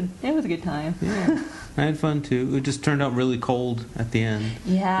 It was a good time. Yeah. I had fun too. It just turned out really cold at the end.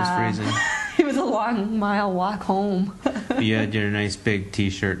 Yeah. It was freezing. It was a long mile walk home. You had your nice big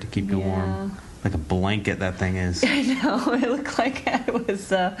T-shirt to keep you warm. Like a blanket, that thing is. I know. It looked like I was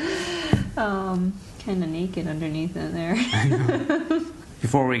kind of naked underneath in there. I know.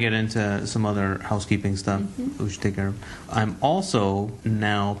 Before we get into some other housekeeping stuff we should take care of, I'm also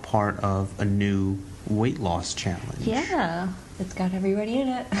now part of a new weight loss challenge. Yeah. It's got everybody in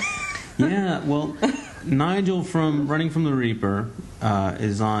it. Yeah, well, Nigel from Running from the Reaper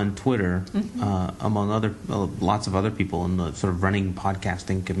is on Twitter, among lots of other people in the sort of running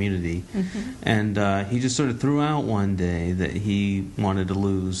podcasting community. And he just sort of threw out one day that he wanted to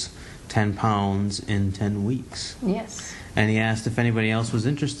lose 10 pounds in 10 weeks. Yes. And he asked if anybody else was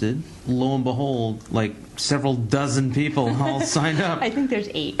interested. Lo and behold, like several dozen people all signed up. I think there's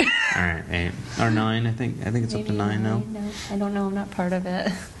 8. All right, 8 or 9. I think it's maybe up to 9 now. No, I don't know. I'm not part of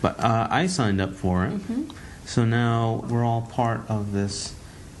it. But I signed up for it. So now we're all part of this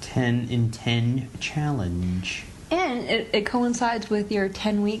 10 in 10 challenge. And it coincides with your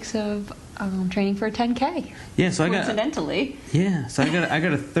 10 weeks of training for a 10K. Yeah, so coincidentally. So I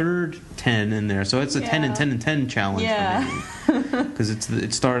got a third 10 in there. So it's a 10 and 10 and 10 challenge for me. Because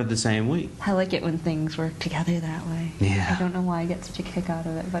it started the same week. I like it when things work together that way. Yeah. I don't know why I get such a kick out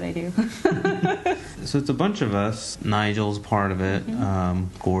of it, but I do. So it's a bunch of us. Nigel's part of it.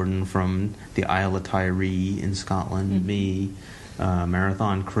 Gordon from the Isle of Tiree in Scotland. Me.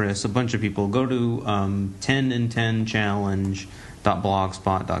 Marathon Chris. A bunch of people. Go to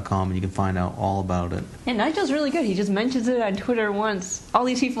 10in10challenge.blogspot.com and you can find out all about it. And Nigel's really good. He just mentions it on Twitter once. All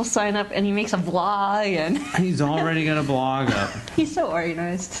these people sign up and he makes a vlog and he's already got a blog up. He's so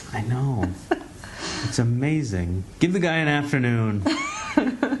organized. I know. It's amazing. Give the guy an afternoon.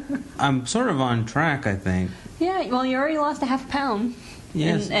 I'm sort of on track, I think. Yeah, well, you already lost a half pound.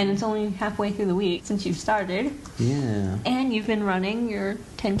 Yes. And it's only halfway through the week since you've started. Yeah. And you've been running your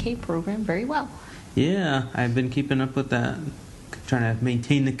 10K program very well. Yeah, I've been keeping up with that. Trying to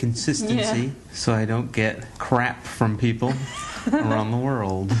maintain the consistency so I don't get crap from people around the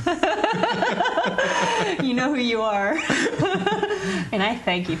world. You know who you are. And I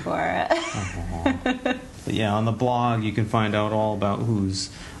thank you for it. But yeah, on the blog you can find out all about who's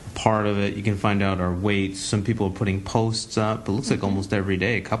part of it. You can find out our weights. Some people are putting posts up. It looks like almost every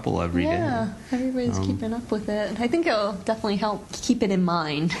day, a couple every day. Yeah, everybody's keeping up with it. I think it'll definitely help keep it in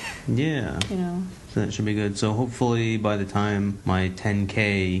mind. Yeah. You know. So that should be good. So hopefully by the time my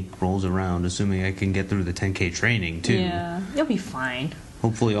 10K rolls around, assuming I can get through the 10K training too. Yeah, you'll be fine.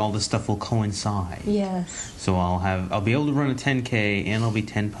 Hopefully all this stuff will coincide. Yes. So I'll be able to run a 10K and I'll be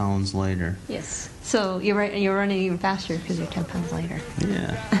 10 pounds lighter. Yes. So you're running even faster because you're 10 pounds lighter.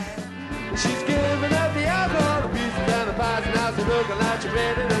 Yeah. She's giving up the alcohol, the pieces and the pies, and now she's looking like she's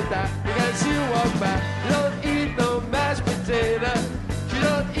ready to die. Because she walk by, she don't eat no mashed potato, she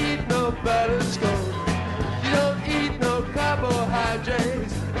don't eat no buttered scone, she don't eat no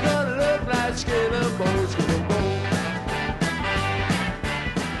carbohydrates. You're gonna look like skin and bone, skin and bone.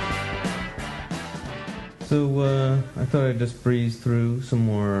 So I thought I'd just breeze through some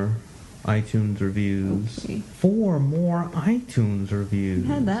more iTunes reviews. Okay. 4 more iTunes reviews.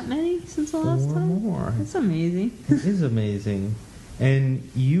 You had that many since the last time? 4 more. That's amazing. It is amazing. And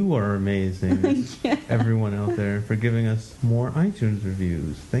you are amazing, everyone out there, for giving us more iTunes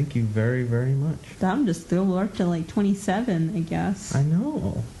reviews. Thank you very, very much. I'm just still up to like 27, I guess. I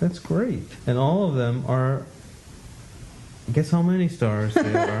know. That's great. And all of them are... Guess how many stars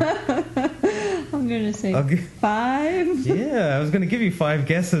they are? I'm going to say 5. Yeah, I was going to give you 5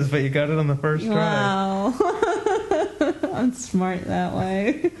 guesses, but you got it on the first try. Wow. I'm smart that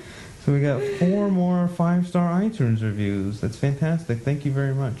way. So we got 4 more 5-star iTunes reviews. That's fantastic. Thank you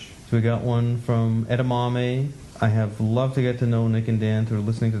very much. So we got one from Edamame. I have loved to get to know Nick and Dan through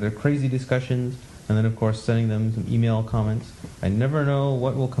listening to their crazy discussions and then, of course, sending them some email comments. I never know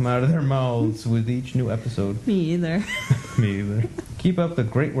what will come out of their mouths with each new episode. Me either. Me either. Keep up the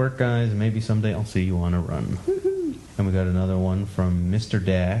great work, guys, and maybe someday I'll see you on a run. And we got another one from Mr.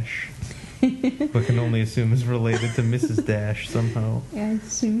 Dash. But can only assume is related to Mrs. Dash somehow. Yeah, I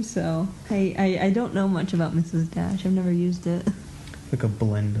assume so. I don't know much about Mrs. Dash. I've never used it. Like a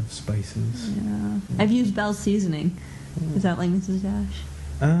blend of spices. Yeah. I've used Bell's Seasoning. Is that like Mrs. Dash?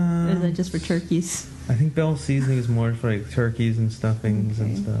 Or is that just for turkeys? I think Bell's Seasoning is more for like turkeys and stuffings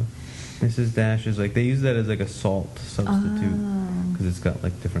and stuff. Mrs. Dash is like, they use that as like a salt substitute. Because it's got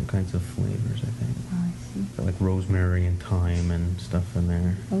like different kinds of flavors, I think. Oh, I see. Got like rosemary and thyme and stuff in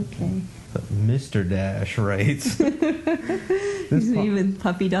there. Okay. But Mr. Dash writes... even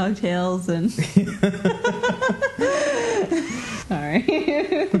puppy dog tails and... Sorry.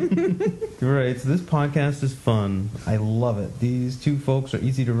 Right, so this podcast is fun. I love it. These two folks are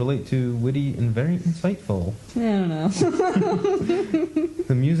easy to relate to, witty, and very insightful. I don't know.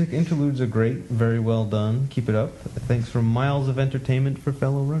 The music interludes are great, very well done. Keep it up. Thanks for miles of entertainment for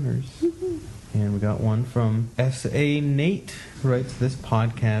fellow runners. And we got one from S.A. Nate, who writes, this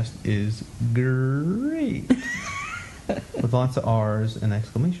podcast is great. With lots of R's and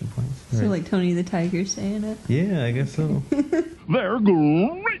exclamation points. So like Tony the Tiger saying it? Yeah, I guess so. They're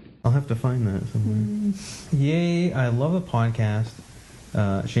great. I'll have to find that somewhere. Yay, I love a podcast.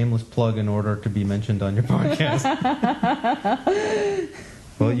 Shameless plug in order to be mentioned on your podcast.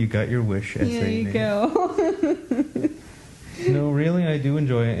 Well, you got your wish, S.A. There you go. No, really, I do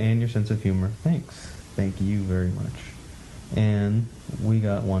enjoy it and your sense of humor. Thanks. Thank you very much. And we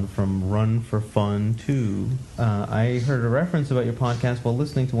got one from Run for Fun 2. I heard a reference about your podcast while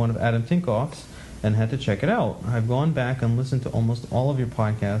listening to one of Adam Tinkoff's and had to check it out. I've gone back and listened to almost all of your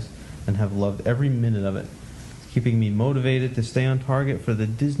podcasts and have loved every minute of it. It's keeping me motivated to stay on target for the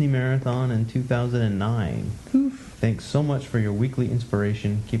Disney Marathon in 2009. Oof. Thanks so much for your weekly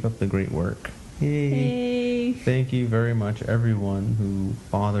inspiration. Keep up the great work. Yay. Hey. Thank you very much, everyone who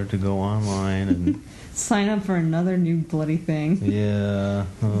bothered to go online and sign up for another new bloody thing. Yeah.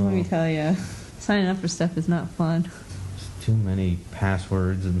 Let me tell you, signing up for stuff is not fun. There's too many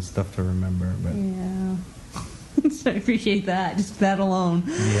passwords and stuff to remember. But yeah. So I appreciate that. Just that alone.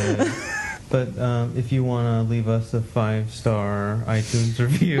 Yeah. But if you want to leave us a 5-star iTunes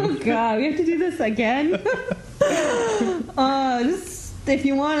review. Oh God, we have to do this again. If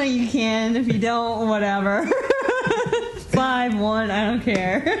you want to, you can. If you don't, whatever. 5, 1, I don't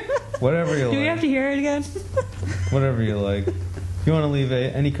care. Whatever you like. Do we have to hear it again? Whatever you like. If you want to leave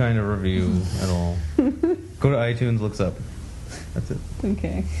any kind of review at all, go to iTunes, looks up. That's it.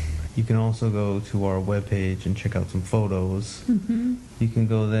 Okay. You can also go to our webpage and check out some photos. Mm-hmm. You can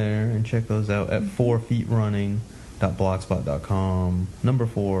go there and check those out at 4feetrunning.blogspot.com. Number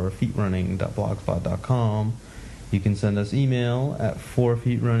 4feetrunning.blogspot.com. You can send us email at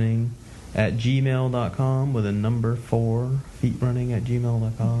 4feetrunning@gmail.com with a number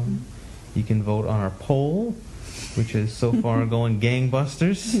 4feetrunning@gmail.com. Mm-hmm. You can vote on our poll, which is so far going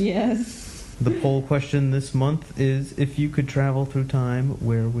gangbusters. Yes. The poll question this month is, if you could travel through time,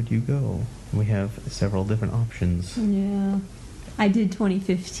 where would you go? We have several different options. Yeah. I did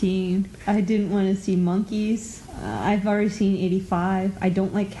 2015. I didn't want to see monkeys. I've already seen 85. I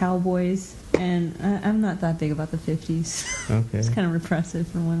don't like cowboys. And I'm not that big about the 50s. Okay. It's kind of repressive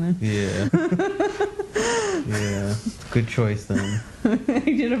for women. Yeah. Yeah. Good choice then. I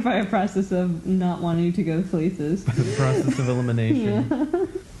did it by a process of not wanting to go places. The process of elimination. Yeah.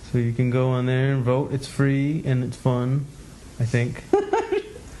 So you can go on there and vote. It's free and it's fun, I think.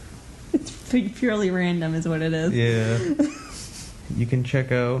 It's purely random is what it is. Yeah. You can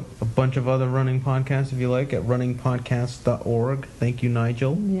check out a bunch of other running podcasts if you like at runningpodcast.org. Thank you,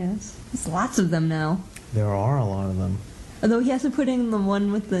 Nigel. Yes. There's lots of them now. There are a lot of them. Although he has to put in the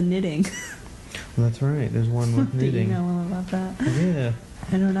one with the knitting. Well, that's right. There's one with knitting. Do you know about that? Yeah.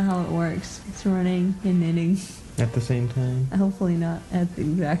 I don't know how it works. It's running and knitting. At the same time? Hopefully not at the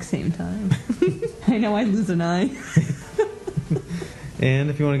exact same time. I know I'd lose an eye. And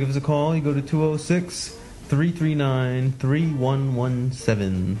if you want to give us a call, you go to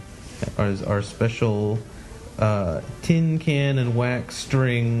 206-339-3117. Our special tin can and wax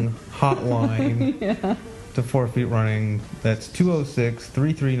string hotline. Yeah. To 4 Feet Running. That's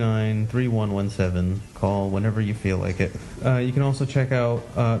 206-339-3117. Call whenever you feel like it. You can also check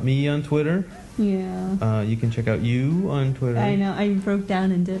out me on Twitter. Yeah. You can check out you on Twitter. I know. I broke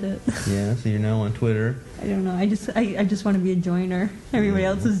down and did it. Yeah, so you're now on Twitter. I don't know. I just want to be a joiner. Everybody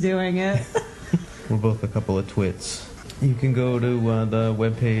else is doing it. We're both a couple of twits. You can go to the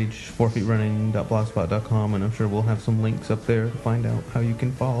webpage 4feetrunning.blogspot.com, and I'm sure we'll have some links up there to find out how you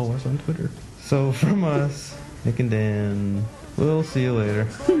can follow us on Twitter. So from us, Nick and Dan, we'll see you later.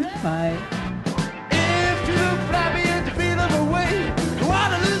 Bye. If you look flabby and you feel of a way, you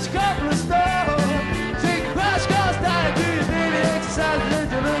want to lose a couple of stone. Take a crash course down, do your daily exercises,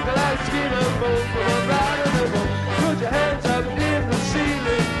 and you look like skin of bone. Come on, right on the bone. Put your hands up in the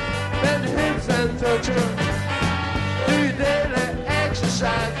ceiling, bend your hips and touch them. Do your daily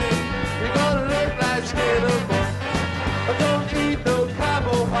exercises, you're gonna look like skin of bone. Don't eat no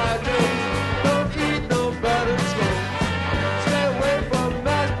carbohydrates. Don't eat no buttered smoke. Stay away from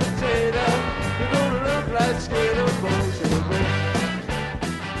mashed potato. You're gonna look like skin of bones in the wind.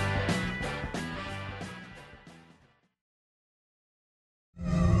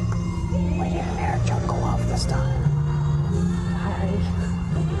 We didn't hear Joe go off this time. Sorry.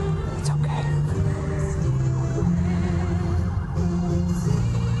 It's okay.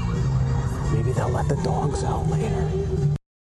 they'll let the dogs out later.